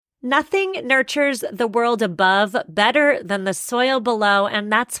Nothing nurtures the world above better than the soil below,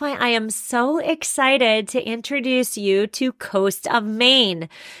 and that's why I am so excited to introduce you to Coast of Maine.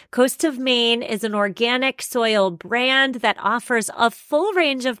 Coast of Maine is an organic soil brand that offers a full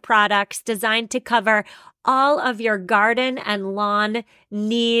range of products designed to cover all of your garden and lawn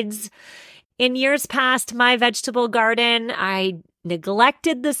needs. In years past, my vegetable garden, I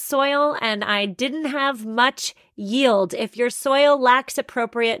neglected the soil and I didn't have much yield. If your soil lacks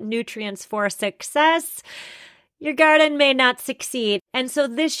appropriate nutrients for success, your garden may not succeed. And so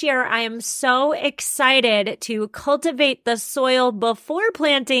this year, I am so excited to cultivate the soil before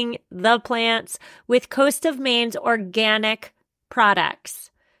planting the plants with Coast of Maine's organic products.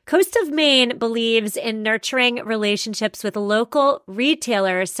 Coast of Maine believes in nurturing relationships with local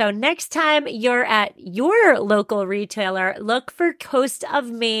retailers. So next time you're at your local retailer, look for Coast of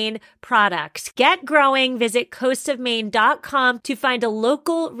Maine products. Get growing. Visit coastofmaine.com to find a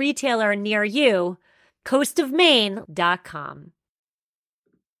local retailer near you. coastofmaine.com.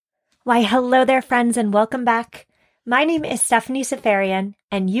 Why, hello there, friends, and welcome back. My name is Stephanie Safarian,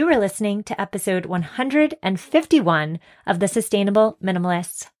 and you are listening to episode 151 of the Sustainable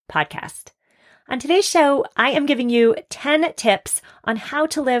Minimalists podcast. On today's show, I am giving you 10 tips on how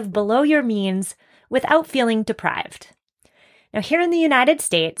to live below your means without feeling deprived. Now, here in the United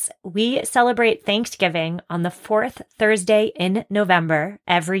States, we celebrate Thanksgiving on the fourth Thursday in November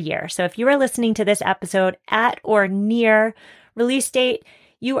every year. So if you are listening to this episode at or near release date,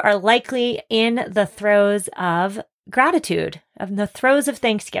 you are likely in the throes of gratitude, of the throes of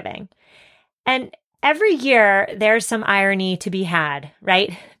Thanksgiving. And every year, there's some irony to be had,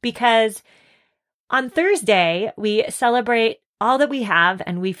 right? Because on Thursday, we celebrate all that we have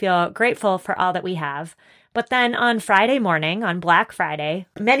and we feel grateful for all that we have. But then on Friday morning, on Black Friday,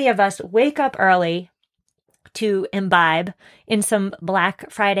 many of us wake up early to imbibe in some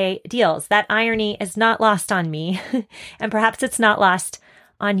Black Friday deals. That irony is not lost on me, and perhaps it's not lost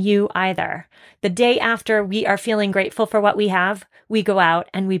on you either. The day after we are feeling grateful for what we have, we go out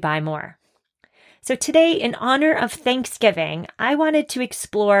and we buy more. So today, in honor of Thanksgiving, I wanted to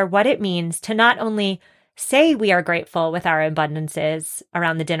explore what it means to not only say we are grateful with our abundances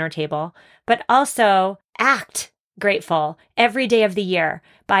around the dinner table, but also act grateful every day of the year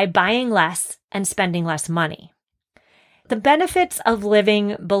by buying less and spending less money. The benefits of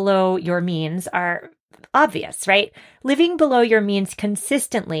living below your means are obvious, right? Living below your means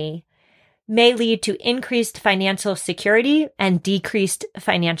consistently may lead to increased financial security and decreased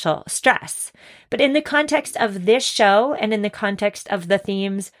financial stress. But in the context of this show and in the context of the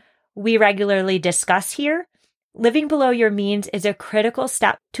themes we regularly discuss here, living below your means is a critical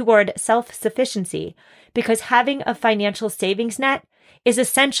step toward self-sufficiency because having a financial savings net is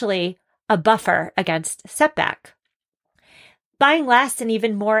essentially a buffer against setback. Buying less and,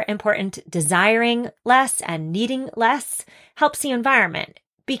 even more important, desiring less and needing less helps the environment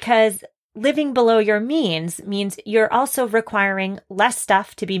because living below your means you're also requiring less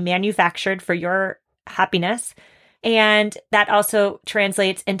stuff to be manufactured for your happiness. And that also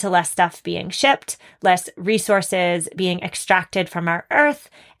translates into less stuff being shipped, less resources being extracted from our earth,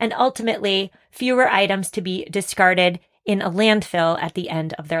 and ultimately fewer items to be discarded in a landfill at the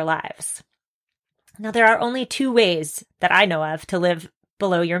end of their lives. Now, there are only two ways that I know of to live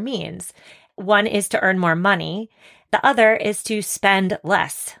below your means. One is to earn more money. The other is to spend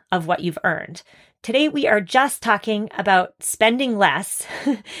less of what you've earned. Today, we are just talking about spending less.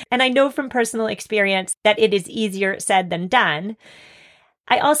 And I know from personal experience that it is easier said than done.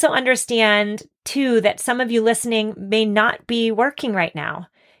 I also understand, too, that some of you listening may not be working right now.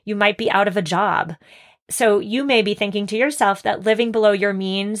 You might be out of a job. So you may be thinking to yourself that living below your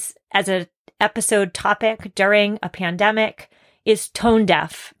means as an episode topic during a pandemic is tone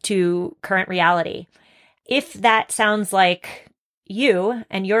deaf to current reality. If that sounds like you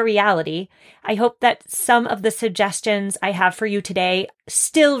and your reality, I hope that some of the suggestions I have for you today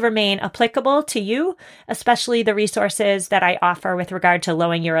still remain applicable to you, especially the resources that I offer with regard to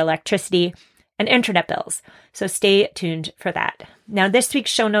lowering your electricity and internet bills. So stay tuned for that. Now, this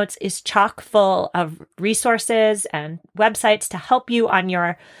week's show notes is chock full of resources and websites to help you on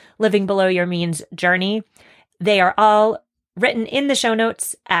your living below your means journey. They are all written in the show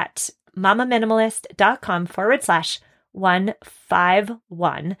notes at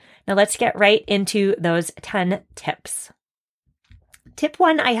mamaminimalist.com/151. Now let's get right into those 10 tips. Tip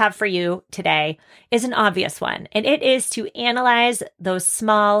 1 I have for you today is an obvious one, and it is to analyze those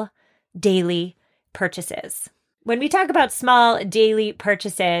small daily purchases. When we talk about small daily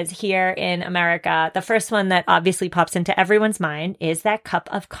purchases here in America, the first one that obviously pops into everyone's mind is that cup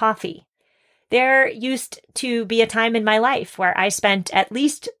of coffee. There used to be a time in my life where I spent at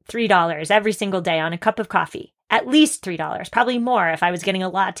least $3 every single day on a cup of coffee. At least $3, probably more if I was getting a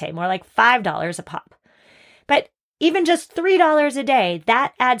latte, more like $5 a pop. But even just $3 a day,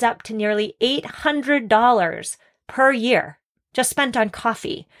 that adds up to nearly $800 per year just spent on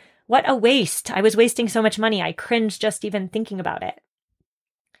coffee. What a waste. I was wasting so much money. I cringe just even thinking about it.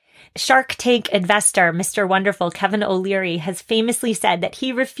 Shark Tank investor Mr. Wonderful Kevin O'Leary has famously said that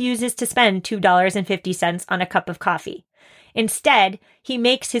he refuses to spend $2.50 on a cup of coffee. Instead, he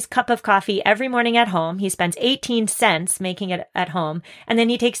makes his cup of coffee every morning at home. He spends 18 cents making it at home, and then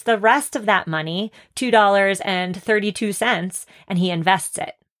he takes the rest of that money, $2.32, and he invests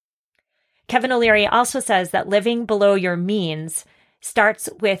it. Kevin O'Leary also says that living below your means starts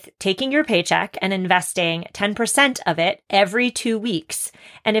with taking your paycheck and investing 10% of it every 2 weeks.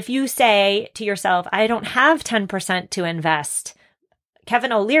 And if you say to yourself, I don't have 10% to invest,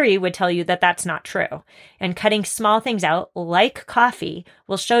 Kevin O'Leary would tell you that that's not true. And cutting small things out, like coffee,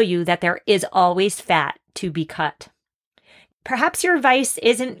 will show you that there is always fat to be cut. Perhaps your vice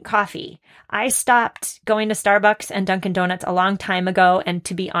isn't coffee. I stopped going to Starbucks and Dunkin' Donuts a long time ago, and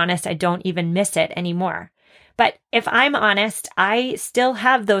to be honest, I don't even miss it anymore. But if I'm honest, I still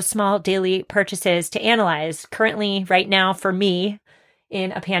have those small daily purchases to analyze. Currently, right now, for me,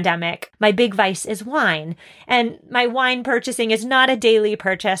 in a pandemic, my big vice is wine. And my wine purchasing is not a daily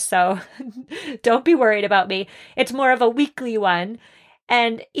purchase, so don't be worried about me. It's more of a weekly one.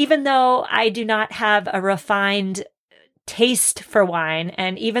 And even though I do not have a refined taste for wine,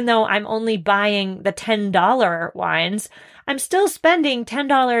 and even though I'm only buying the $10 wines, I'm still spending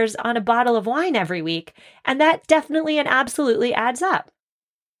 $10 on a bottle of wine every week. And that definitely and absolutely adds up.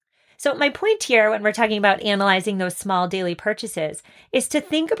 So my point here when we're talking about analyzing those small daily purchases is to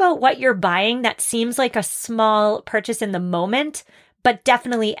think about what you're buying that seems like a small purchase in the moment, but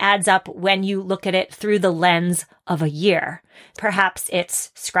definitely adds up when you look at it through the lens of a year. Perhaps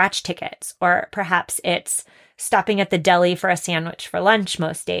it's scratch tickets, or perhaps it's stopping at the deli for a sandwich for lunch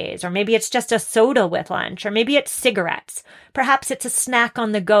most days, or maybe it's just a soda with lunch, or maybe it's cigarettes. Perhaps it's a snack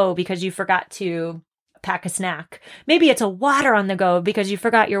on the go because you forgot to pack a snack. Maybe it's a water on the go because you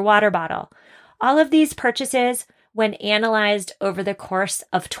forgot your water bottle. All of these purchases, when analyzed over the course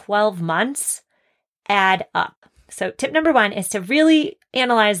of 12 months, add up. So tip number 1 is to really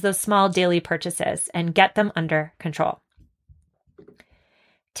analyze those small daily purchases and get them under control.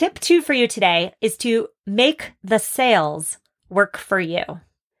 Tip 2 for you today is to make the sales work for you.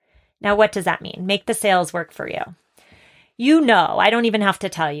 Now, what does that mean? Make the sales work for you. You know, I don't even have to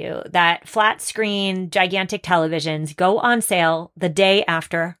tell you that flat screen, gigantic televisions go on sale the day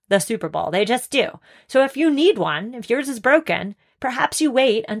after the Super Bowl. They just do. So if you need one, if yours is broken, perhaps you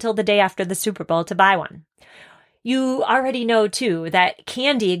wait until the day after the Super Bowl to buy one. You already know, too, that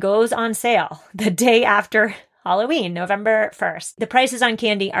candy goes on sale the day after Halloween, November 1st. The prices on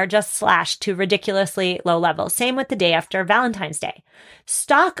candy are just slashed to ridiculously low levels. Same with the day after Valentine's Day.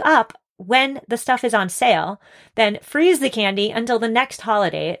 Stock up when the stuff is on sale, then freeze the candy until the next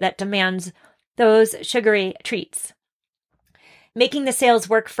holiday that demands those sugary treats. Making the sales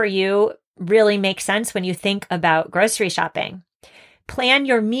work for you really makes sense when you think about grocery shopping. Plan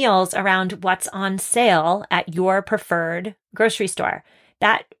your meals around what's on sale at your preferred grocery store.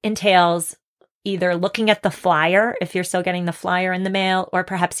 That entails either looking at the flyer, if you're still getting the flyer in the mail, or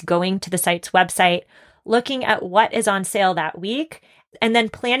perhaps going to the site's website, looking at what is on sale that week, and then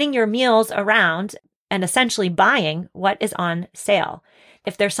planning your meals around and essentially buying what is on sale.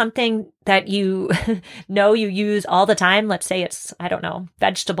 If there's something that you know you use all the time, let's say it's,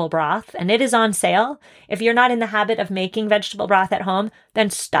 vegetable broth, and it is on sale. If you're not in the habit of making vegetable broth at home, then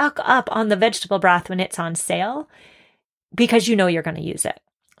stock up on the vegetable broth when it's on sale because you know you're going to use it.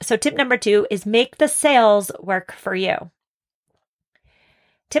 So tip number 2 is make the sales work for you.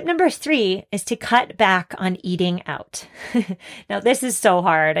 Tip number 3 is to cut back on eating out. Now, this is so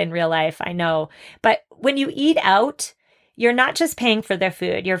hard in real life, I know. But when you eat out, you're not just paying for the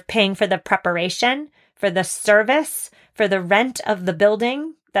food. You're paying for the preparation, for the service, for the rent of the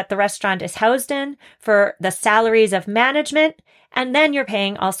building that the restaurant is housed in, for the salaries of management, and then you're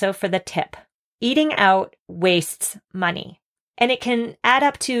paying also for the tip. Eating out wastes money. And it can add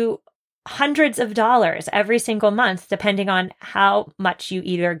up to hundreds of dollars every single month, depending on how much you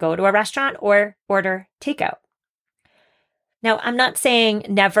either go to a restaurant or order takeout. Now, I'm not saying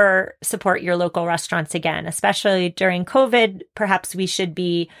never support your local restaurants again, especially during COVID. Perhaps we should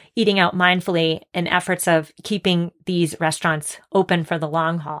be eating out mindfully in efforts of keeping these restaurants open for the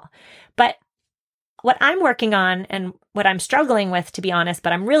long haul. But what I'm working on and what I'm struggling with, to be honest,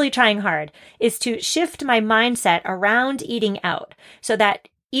 but I'm really trying hard, is to shift my mindset around eating out so that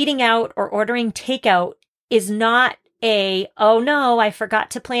eating out or ordering takeout is not oh no, I forgot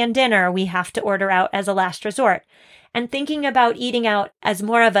to plan dinner, we have to order out as a last resort. And thinking about eating out as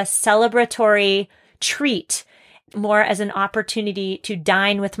more of a celebratory treat, more as an opportunity to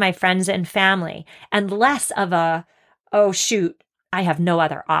dine with my friends and family, and less of oh shoot, I have no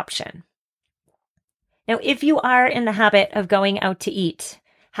other option. Now, if you are in the habit of going out to eat,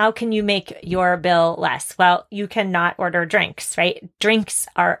 how can you make your bill less? Well, you cannot order drinks, right? Drinks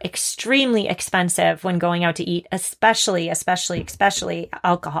are extremely expensive when going out to eat, especially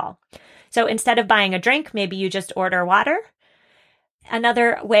alcohol. So instead of buying a drink, maybe you just order water.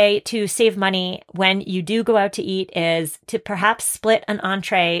 Another way to save money when you do go out to eat is to perhaps split an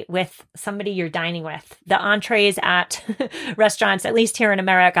entree with somebody you're dining with. The entrees at restaurants, at least here in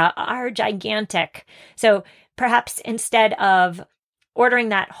America, are gigantic. So perhaps instead of ordering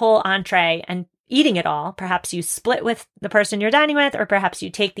that whole entree and eating it all, perhaps you split with the person you're dining with, or perhaps you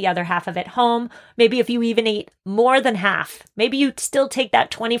take the other half of it home. Maybe if you even eat more than half, maybe you still take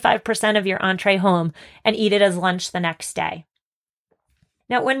that 25% of your entree home and eat it as lunch the next day.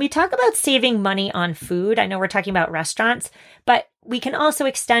 Now, when we talk about saving money on food, I know we're talking about restaurants, but we can also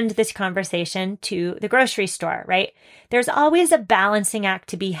extend this conversation to the grocery store, right? There's always a balancing act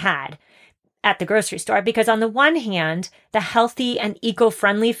to be had at the grocery store, because on the one hand, the healthy and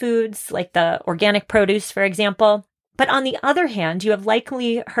eco-friendly foods, like the organic produce, for example, but on the other hand, you have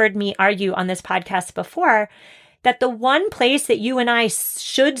likely heard me argue on this podcast before that the one place that you and I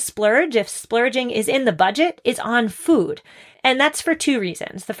should splurge, if splurging is in the budget, is on food. And that's for two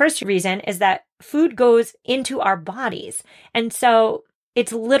reasons. The first reason is that food goes into our bodies, and so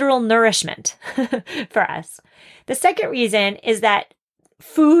it's literal nourishment for us. The second reason is that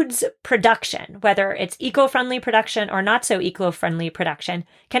food's production, whether it's eco-friendly production or not so eco-friendly production,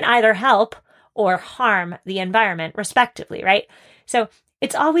 can either help or harm the environment, respectively, right? So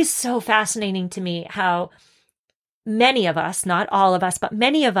it's always so fascinating to me how many of us, not all of us, but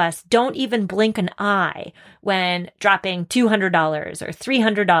many of us don't even blink an eye when dropping $200 or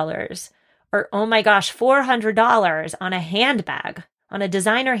 $300 or, oh my gosh, $400 on a handbag, on a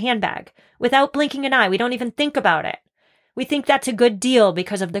designer handbag, without blinking an eye. We don't even think about it. We think that's a good deal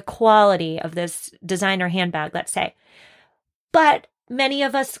because of the quality of this designer handbag, let's say. But many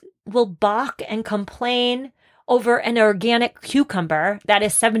of us will balk and complain over an organic cucumber that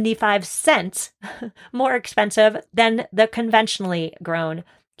is 75 cents more expensive than the conventionally grown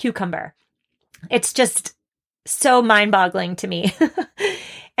cucumber. It's just so mind-boggling to me.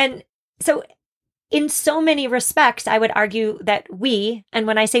 And so in so many respects, I would argue that we, and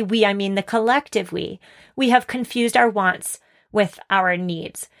when I say we, I mean the collective we have confused our wants with our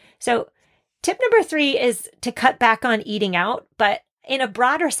needs. So tip number 3 is to cut back on eating out, but in a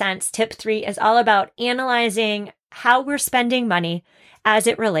broader sense, tip 3 is all about analyzing how we're spending money as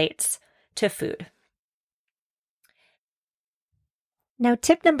it relates to food. Now,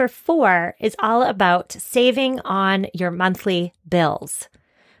 tip number 4 is all about saving on your monthly bills.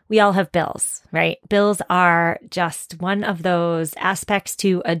 We all have bills, right? Bills are just one of those aspects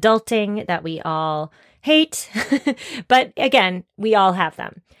to adulting that we all hate. But again, we all have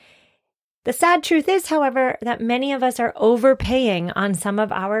them. The sad truth is, however, that many of us are overpaying on some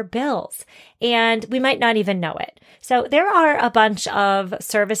of our bills, and we might not even know it. So there are a bunch of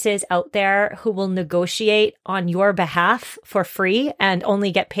services out there who will negotiate on your behalf for free and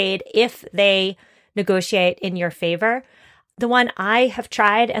only get paid if they negotiate in your favor. The one I have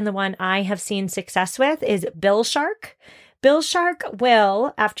tried and the one I have seen success with is BillShark. BillShark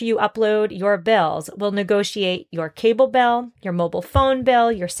will, after you upload your bills, will negotiate your cable bill, your mobile phone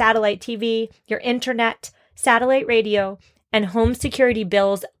bill, your satellite TV, your internet, satellite radio, and home security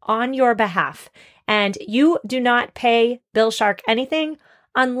bills on your behalf. And you do not pay BillShark anything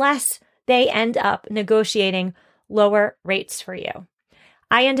unless they end up negotiating lower rates for you.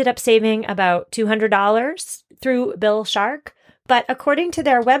 I ended up saving about $200 through BillShark. But according to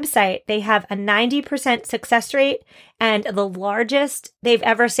their website, they have a 90% success rate, and the largest they've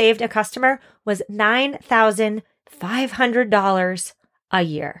ever saved a customer was $9,500 a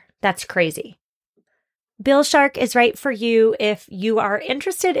year. That's crazy. BillShark is right for you if you are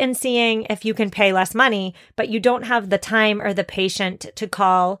interested in seeing if you can pay less money, but you don't have the time or the patience to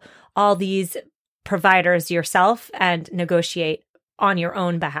call all these providers yourself and negotiate on your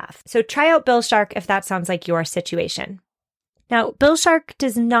own behalf. So try out BillShark if that sounds like your situation. Now, BillShark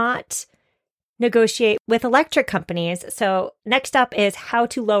does not negotiate with electric companies, so next up is how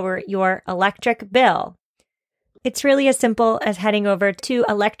to lower your electric bill. It's really as simple as heading over to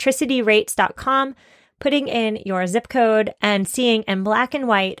electricityrates.com, putting in your zip code, and seeing in black and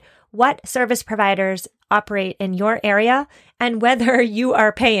white what service providers operate in your area and whether you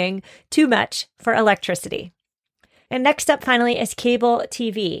are paying too much for electricity. And next up, finally, is cable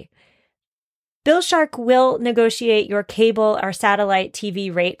TV. Bill Shark will negotiate your cable or satellite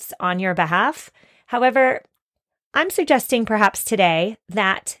TV rates on your behalf. However, I'm suggesting perhaps today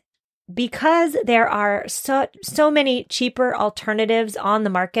that because there are so many cheaper alternatives on the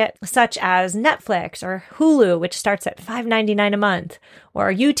market, such as Netflix or Hulu, which starts at $5.99 a month,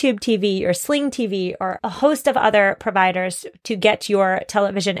 or YouTube TV or Sling TV, or a host of other providers to get your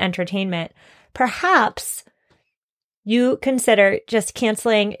television entertainment, perhaps you consider just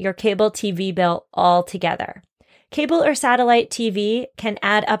canceling your cable TV bill altogether. Cable or satellite TV can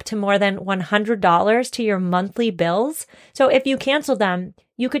add up to more than $100 to your monthly bills. So if you cancel them,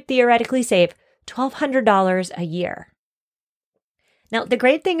 you could theoretically save $1,200 a year. Now, the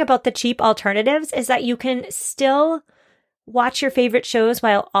great thing about the cheap alternatives is that you can still watch your favorite shows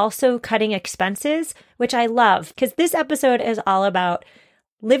while also cutting expenses, which I love because this episode is all about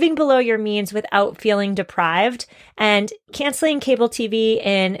living below your means without feeling deprived. And canceling cable TV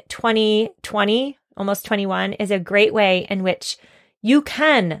in 2020, almost 21, is a great way in which you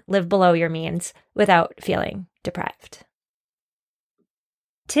can live below your means without feeling deprived.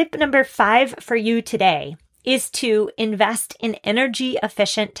 Tip number 5 for you today is to invest in energy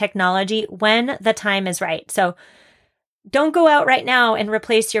efficient technology when the time is right. So don't go out right now and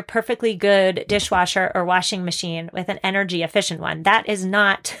replace your perfectly good dishwasher or washing machine with an energy efficient one. That is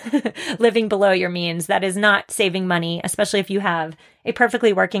not living below your means. That is not saving money, especially if you have a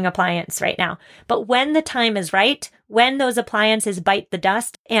perfectly working appliance right now. But when the time is right, when those appliances bite the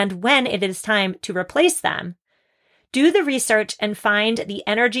dust, and when it is time to replace them, do the research and find the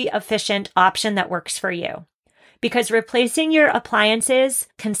energy efficient option that works for you. Because replacing your appliances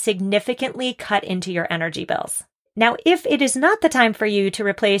can significantly cut into your energy bills. Now, if it is not the time for you to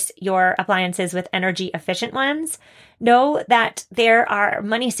replace your appliances with energy efficient ones, know that there are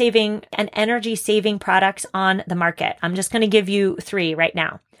money saving and energy saving products on the market. I'm just going to give you 3 right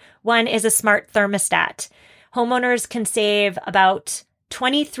now. One is a smart thermostat. Homeowners can save about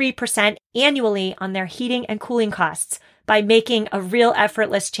 23% annually on their heating and cooling costs by making a real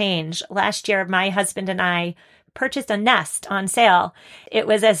effortless change. Last year, my husband and I purchased a Nest on sale. It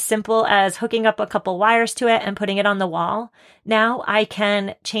was as simple as hooking up a couple wires to it and putting it on the wall. Now I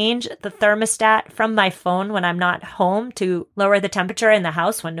can change the thermostat from my phone when I'm not home to lower the temperature in the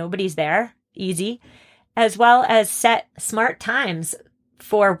house when nobody's there. Easy. As well as set smart times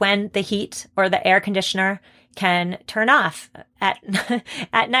for when the heat or the air conditioner can turn off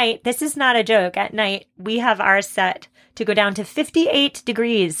at night. This is not a joke. At night, we have ours set to go down to 58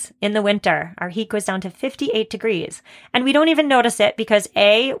 degrees in the winter. Our heat goes down to 58 degrees. And we don't even notice it because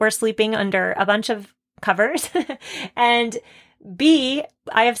A, we're sleeping under a bunch of covers. And B,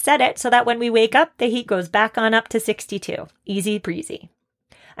 I have set it so that when we wake up, the heat goes back on up to 62. Easy breezy.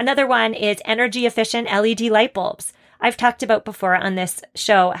 Another one is energy efficient LED light bulbs. I've talked about before on this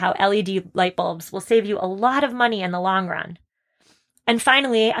show how LED light bulbs will save you a lot of money in the long run. And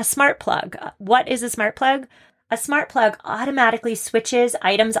finally, a smart plug. What is a smart plug? A smart plug automatically switches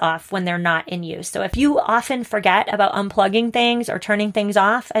items off when they're not in use. So if you often forget about unplugging things or turning things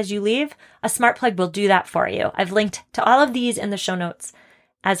off as you leave, a smart plug will do that for you. I've linked to all of these in the show notes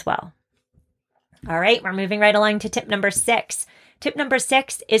as well. All right, we're moving right along to tip number 6. Tip number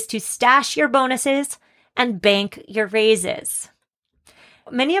 6 is to stash your bonuses and bank your raises.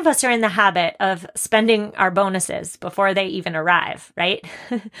 Many of us are in the habit of spending our bonuses before they even arrive, right?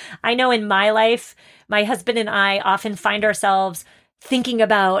 I know in my life, my husband and I often find ourselves thinking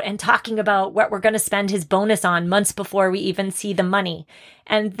about and talking about what we're going to spend his bonus on months before we even see the money.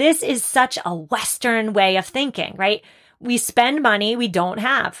 And this is such a Western way of thinking, right? We spend money we don't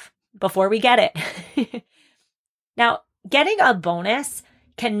have before we get it. Now, getting a bonus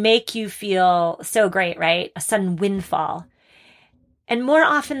can make you feel so great, right? A sudden windfall. And more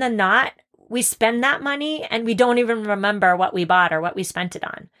often than not, we spend that money and we don't even remember what we bought or what we spent it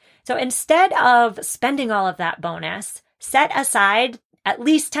on. So instead of spending all of that bonus, set aside at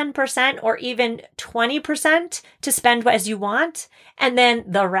least 10% or even 20% to spend as you want, and then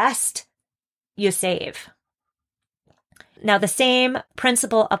the rest you save. Now, the same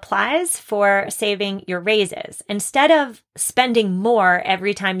principle applies for saving your raises. Instead of spending more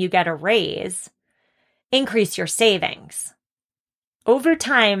every time you get a raise, increase your savings. Over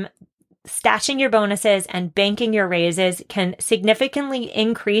time, stashing your bonuses and banking your raises can significantly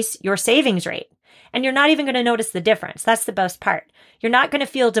increase your savings rate. And you're not even going to notice the difference. That's the best part. You're not going to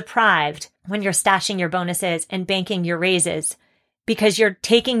feel deprived when you're stashing your bonuses and banking your raises because you're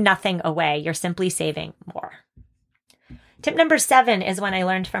taking nothing away. You're simply saving more. Tip number 7 is one I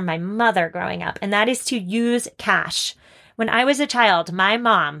learned from my mother growing up, and that is to use cash. When I was a child, my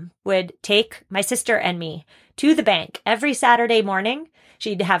mom would take my sister and me to the bank every Saturday morning.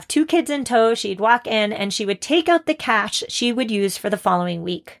 She'd have 2 kids in tow. She'd walk in and she would take out the cash she would use for the following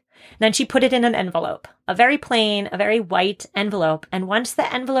week. Then she put it in an envelope, a very plain, a very white envelope. And once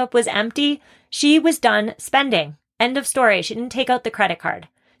the envelope was empty, she was done spending. End of story. She didn't take out the credit card.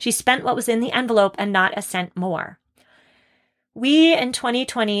 She spent what was in the envelope and not a cent more. We in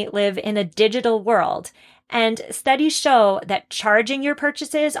 2020 live in a digital world, and studies show that charging your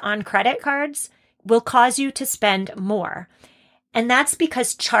purchases on credit cards will cause you to spend more. And that's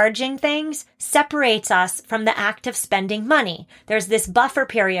because charging things separates us from the act of spending money. There's this buffer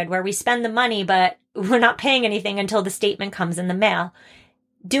period where we spend the money, but we're not paying anything until the statement comes in the mail.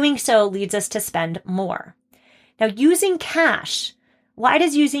 Doing so leads us to spend more. Now, using cash, why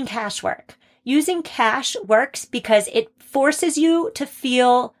does using cash work? Using cash works because it forces you to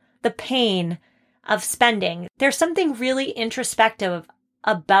feel the pain of spending. There's something really introspective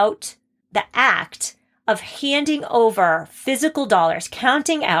about the act of handing over physical dollars,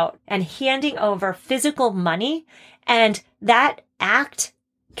 counting out and handing over physical money, and that act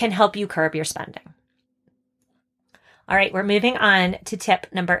can help you curb your spending. All right, we're moving on to tip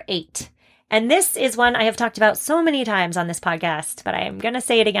number 8. And this is one I have talked about so many times on this podcast, but I am going to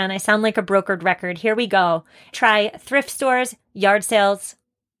say it again. I sound like a brokered record. Here we go. Try thrift stores, yard sales,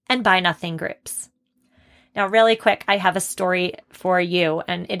 and buy nothing groups. Now, really quick, I have a story for you,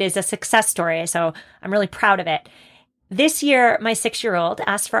 and it is a success story, so I'm really proud of it. This year, my 6-year-old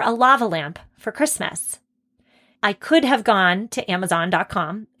asked for a lava lamp for Christmas. I could have gone to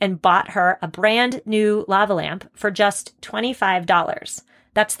Amazon.com and bought her a brand new lava lamp for just $25.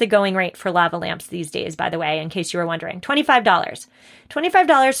 That's the going rate for lava lamps these days, by the way, in case you were wondering. $25.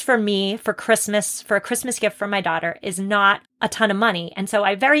 $25 for me for Christmas, for a Christmas gift for my daughter, is not a ton of money. And so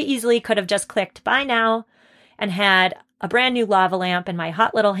I very easily could have just clicked buy now and had a brand new lava lamp in my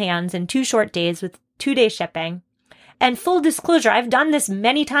hot little hands in 2 short days with 2-day shipping. And full disclosure, I've done this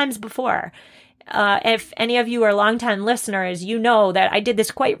many times before. If any of you are longtime listeners, you know that I did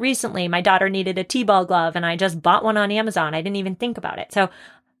this quite recently. My daughter needed a T-ball glove and I just bought one on Amazon. I didn't even think about it. So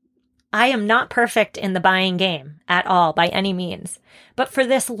I am not perfect in the buying game at all by any means. But for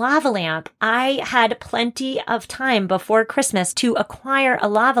this lava lamp, I had plenty of time before Christmas to acquire a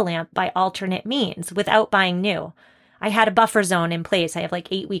lava lamp by alternate means without buying new. I had a buffer zone in place. I have like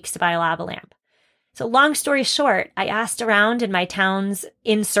 8 weeks to buy a lava lamp. So long story short, I asked around in my town's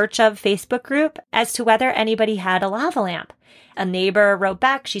In Search Of Facebook group as to whether anybody had a lava lamp. A neighbor wrote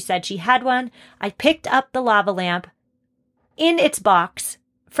back. She said she had one. I picked up the lava lamp in its box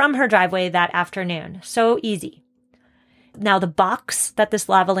from her driveway that afternoon. So easy. Now, the box that this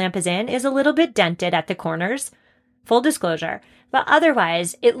lava lamp is in is a little bit dented at the corners, full disclosure, but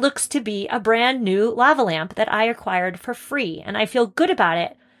otherwise it looks to be a brand new lava lamp that I acquired for free, and I feel good about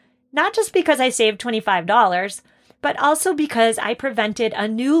it. Not just because I saved $25, but also because I prevented a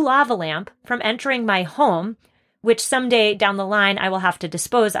new lava lamp from entering my home, which someday down the line I will have to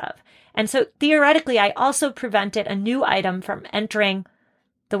dispose of. And so theoretically, I also prevented a new item from entering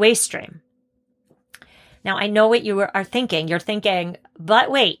the waste stream. Now, I know what you are thinking. You're thinking, but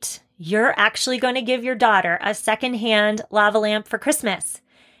wait, you're actually going to give your daughter a secondhand lava lamp for Christmas.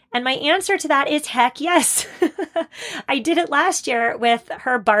 And my answer to that is heck yes. I did it last year with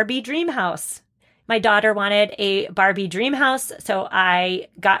her Barbie dream house. My daughter wanted a Barbie dream house, so I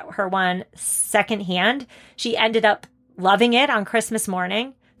got her one secondhand. She ended up loving it on Christmas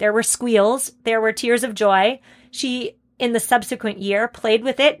morning. There were squeals. There were tears of joy. She, in the subsequent year, played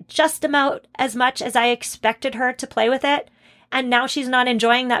with it just about as much as I expected her to play with it. And now she's not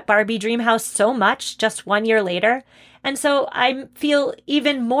enjoying that Barbie dream house so much just 1 year later. And so I feel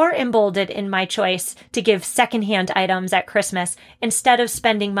even more emboldened in my choice to give secondhand items at Christmas instead of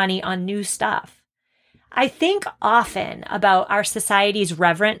spending money on new stuff. I think often about our society's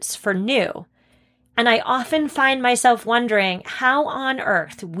reverence for new, and I often find myself wondering how on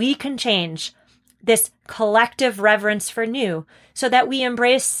earth we can change this collective reverence for new so that we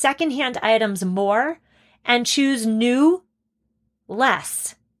embrace secondhand items more and choose new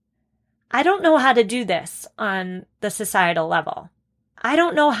less. I don't know how to do this on the societal level. I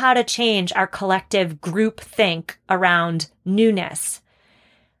don't know how to change our collective group think around newness.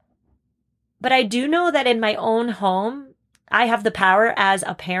 But I do know that in my own home, I have the power as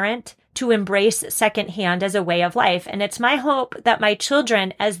a parent to embrace secondhand as a way of life. And it's my hope that my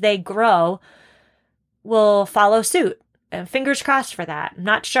children, as they grow, will follow suit. And fingers crossed for that. I'm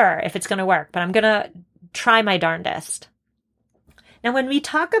not sure if it's going to work, but I'm going to try my darndest. Now, when we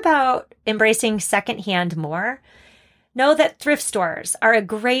talk about embracing secondhand more, Know that thrift stores are a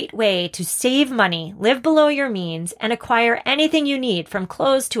great way to save money, live below your means, and acquire anything you need from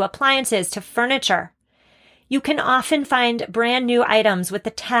clothes to appliances to furniture. You can often find brand new items with the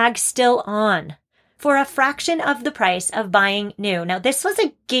tag still on for a fraction of the price of buying new. Now, this was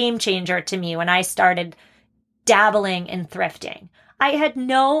a game changer to me when I started dabbling in thrifting. I had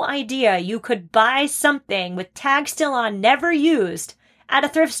no idea you could buy something with tag still on, never used, at a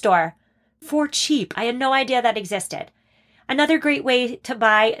thrift store for cheap. I had no idea that existed. Another great way to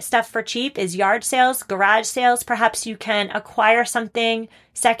buy stuff for cheap is yard sales, garage sales. Perhaps you can acquire something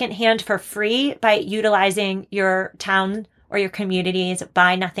secondhand for free by utilizing your town or your community's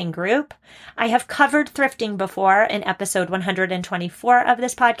Buy Nothing group. I have covered thrifting before in episode 124 of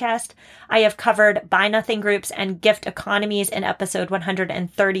this podcast. I have covered Buy Nothing groups and gift economies in episode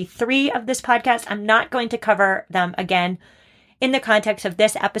 133 of this podcast. I'm not going to cover them again in the context of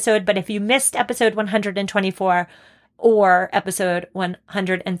this episode, but if you missed episode 124, or episode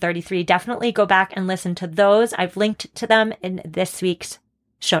 133, definitely go back and listen to those. I've linked to them in this week's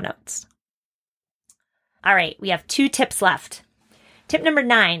show notes. All right, we have 2 tips left. Tip number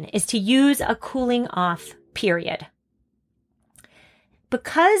 9 is to use a cooling off period.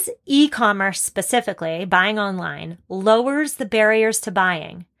 Because e-commerce specifically, buying online, lowers the barriers to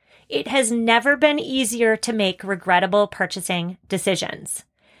buying, it has never been easier to make regrettable purchasing decisions.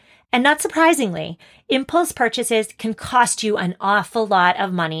 And not surprisingly, impulse purchases can cost you an awful lot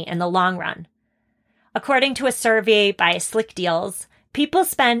of money in the long run. According to a survey by Slick Deals, people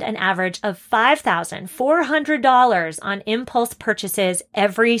spend an average of $5,400 on impulse purchases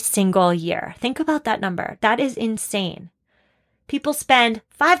every single year. Think about that number. That is insane. People spend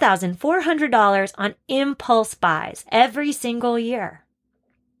 $5,400 on impulse buys every single year.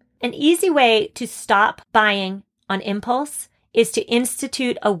 An easy way to stop buying on impulse is to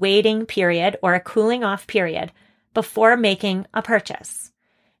institute a waiting period or a cooling off period before making a purchase.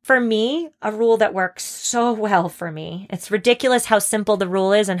 For me, a rule that works so well for me, it's ridiculous how simple the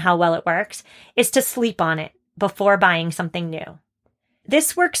rule is and how well it works, is to sleep on it before buying something new.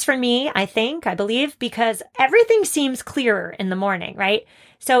 This works for me, I believe, because everything seems clearer in the morning, right?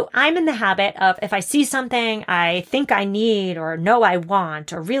 So I'm in the habit of, if I see something I think I need or know I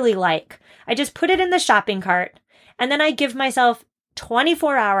want or really like, I just put it in the shopping cart, and then I give myself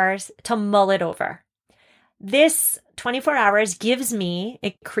 24 hours to mull it over. This 24 hours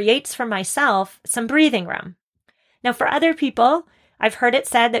it creates for myself some breathing room. Now, for other people, I've heard it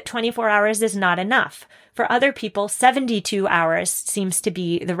said that 24 hours is not enough. For other people, 72 hours seems to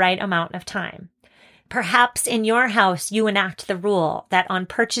be the right amount of time. Perhaps in your house, you enact the rule that on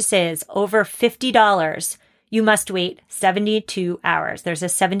purchases over $50, you must wait 72 hours. There's a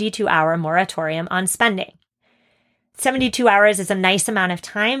 72-hour moratorium on spending. 72 hours is a nice amount of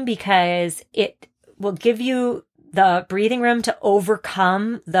time because it will give you the breathing room to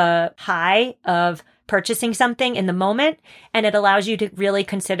overcome the high of purchasing something in the moment, and it allows you to really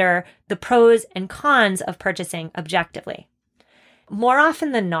consider the pros and cons of purchasing objectively. More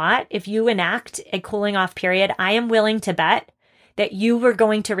often than not, if you enact a cooling off period, I am willing to bet that you were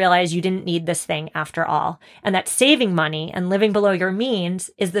going to realize you didn't need this thing after all, and that saving money and living below your means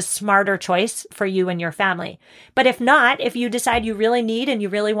is the smarter choice for you and your family. But if not, if you decide you really need and you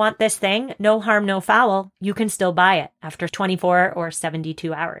really want this thing, no harm, no foul, you can still buy it after 24 or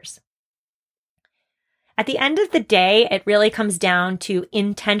 72 hours. At the end of the day, it really comes down to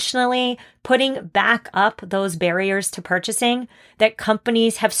intentionally putting back up those barriers to purchasing that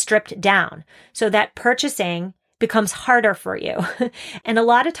companies have stripped down so that purchasing becomes harder for you. And a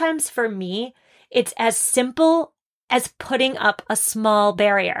lot of times for me, it's as simple as putting up a small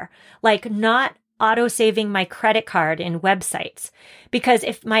barrier, like not auto-saving my credit card in websites. Because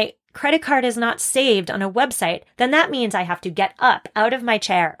if my credit card is not saved on a website, then that means I have to get up out of my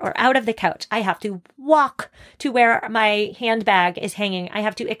chair or out of the couch. I have to walk to where my handbag is hanging. I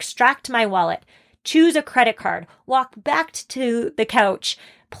have to extract my wallet, choose a credit card, walk back to the couch,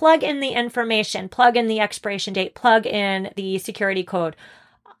 plug in the information, plug in the expiration date, plug in the security code,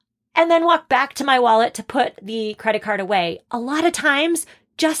 and then walk back to my wallet to put the credit card away. A lot of times,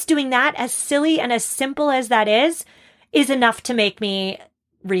 just doing that, as silly and as simple as that is enough to make me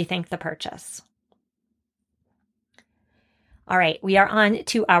rethink the purchase. All right, we are on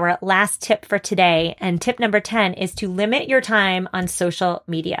to our last tip for today, and tip number 10 is to limit your time on social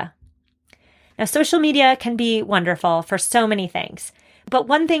media. Now, social media can be wonderful for so many things. But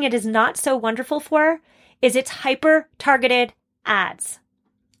one thing it is not so wonderful for is its hyper-targeted ads.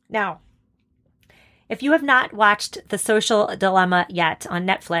 Now, if you have not watched The Social Dilemma yet on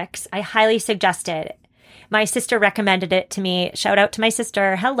Netflix, I highly suggest it. My sister recommended it to me. Shout out to my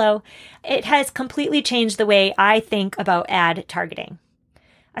sister. Hello. It has completely changed the way I think about ad targeting.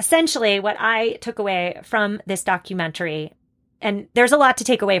 Essentially, what I took away from this documentary, and there's a lot to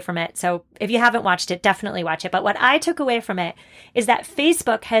take away from it, so if you haven't watched it, definitely watch it. But what I took away from it is that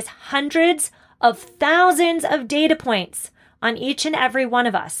Facebook has hundreds of thousands of data points on each and every one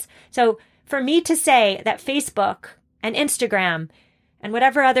of us. So for me to say that Facebook and Instagram and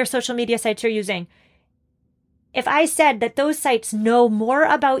whatever other social media sites you're using, if I said that those sites know more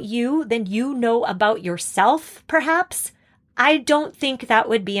about you than you know about yourself, perhaps, I don't think that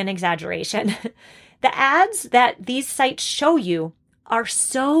would be an exaggeration. The ads that these sites show you are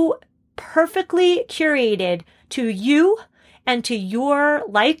so perfectly curated to you and to your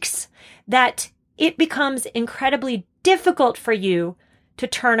likes that it becomes incredibly difficult for you to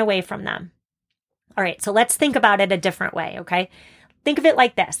turn away from them. All right, so let's think about it a different way, okay? Think of it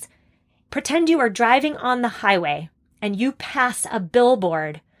like this. Pretend you are driving on the highway and you pass a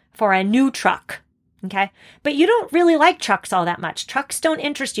billboard for a new truck, okay? But you don't really like trucks all that much. Trucks don't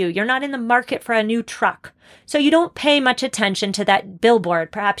interest you. You're not in the market for a new truck. So you don't pay much attention to that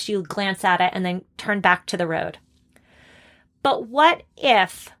billboard. Perhaps you glance at it and then turn back to the road. But what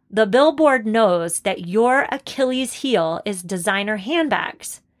if the billboard knows that your Achilles heel is designer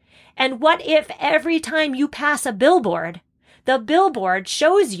handbags? And what if every time you pass a billboard, the billboard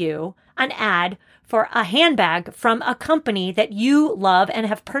shows you an ad for a handbag from a company that you love and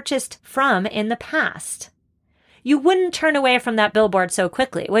have purchased from in the past? You wouldn't turn away from that billboard so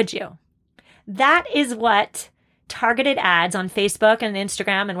quickly, would you? That is what targeted ads on Facebook and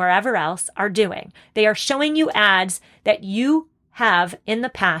Instagram and wherever else are doing. They are showing you ads that you have in the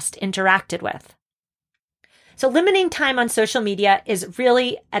past interacted with. So limiting time on social media is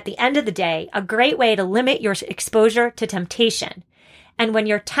really, at the end of the day, a great way to limit your exposure to temptation. And when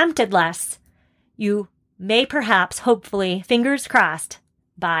you're tempted less, you may perhaps, hopefully, fingers crossed,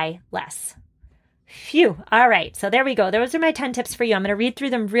 buy less. Phew. All right. So there we go. Those are my 10 tips for you. I'm going to read through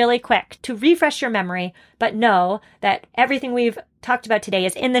them really quick to refresh your memory, but know that everything we've talked about today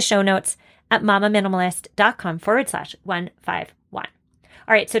is in the show notes at mamaminimalist.com/151.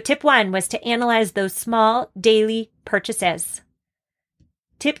 All right. So tip 1 was to analyze those small daily purchases.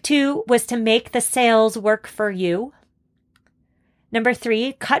 Tip 2 was to make the sales work for you. Number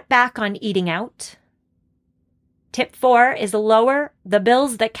 3, cut back on eating out. Tip 4 is lower the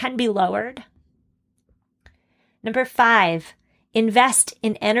bills that can be lowered. Number 5, invest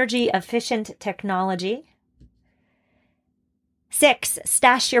in energy-efficient technology. 6,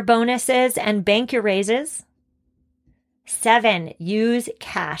 stash your bonuses and bank your raises. 7, use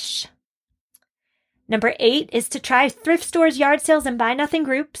cash. Number 8 is to try thrift stores, yard sales, and buy nothing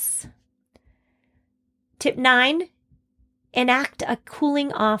groups. Tip 9, enact a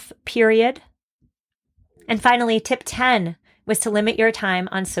cooling off period. And finally, tip 10 was to limit your time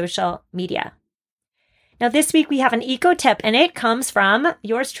on social media. Now, this week we have an eco tip, and it comes from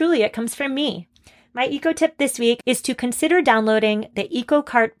yours truly. It comes from me. My eco tip this week is to consider downloading the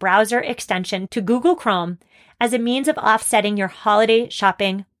EcoCart browser extension to Google Chrome as a means of offsetting your holiday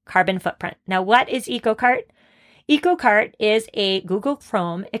shopping carbon footprint. Now, what is EcoCart? EcoCart is a Google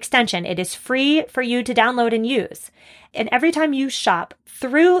Chrome extension. It is free for you to download and use. And every time you shop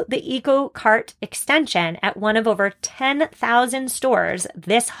through the EcoCart extension at one of over 10,000 stores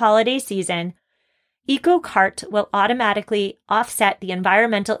this holiday season, EcoCart will automatically offset the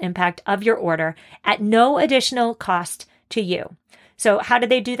environmental impact of your order at no additional cost to you. So how do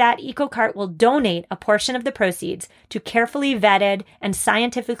they do that? EcoCart will donate a portion of the proceeds to carefully vetted and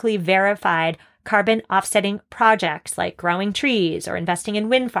scientifically verified carbon offsetting projects like growing trees or investing in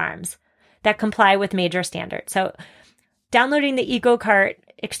wind farms that comply with major standards. So downloading the EcoCart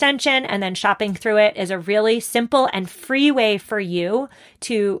extension and then shopping through it is a really simple and free way for you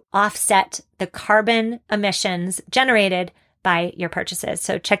to offset the carbon emissions generated by your purchases.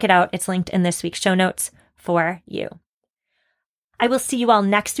 So check it out. It's linked in this week's show notes for you. I will see you all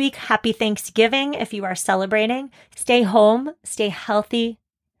next week. Happy Thanksgiving if you are celebrating. Stay home, stay healthy,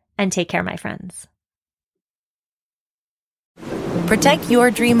 and take care, my friends. Protect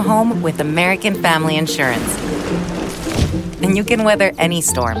your dream home with American Family Insurance. And you can weather any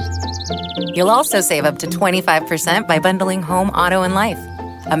storm. You'll also save up to 25% by bundling home, auto, and life.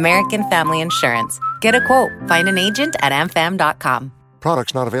 American Family Insurance. Get a quote. Find an agent at amfam.com.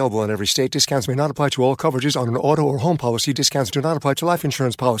 Products not available in every state. Discounts may not apply to all coverages on an auto or home policy. Discounts do not apply to life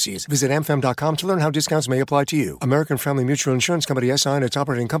insurance policies. Visit amfam.com to learn how discounts may apply to you. American Family Mutual Insurance Company, SI, and its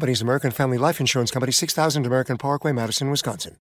operating companies, American Family Life Insurance Company, 6000 American Parkway, Madison, Wisconsin.